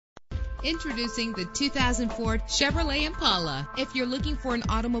Introducing the 2004 Chevrolet Impala. If you're looking for an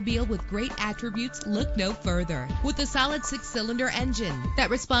automobile with great attributes, look no further. With a solid 6-cylinder engine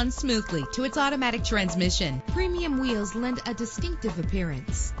that responds smoothly to its automatic transmission, premium wheels lend a distinctive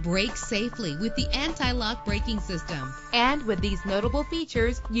appearance. Brake safely with the anti-lock braking system. And with these notable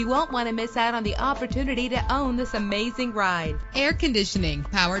features, you won't want to miss out on the opportunity to own this amazing ride. Air conditioning,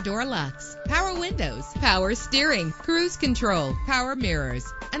 power door locks, power windows, power steering, cruise control, power mirrors,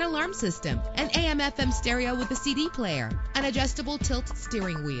 an alarm system, an AM/FM stereo with a CD player, an adjustable tilt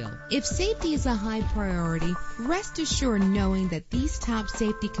steering wheel. If safety is a high priority, rest assured knowing that these top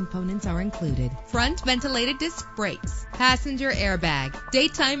safety components are included. Front ventilated disc brakes, passenger airbag,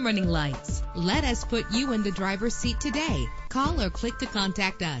 daytime running lights. Let us put you in the driver's seat today. Call or click to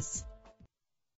contact us.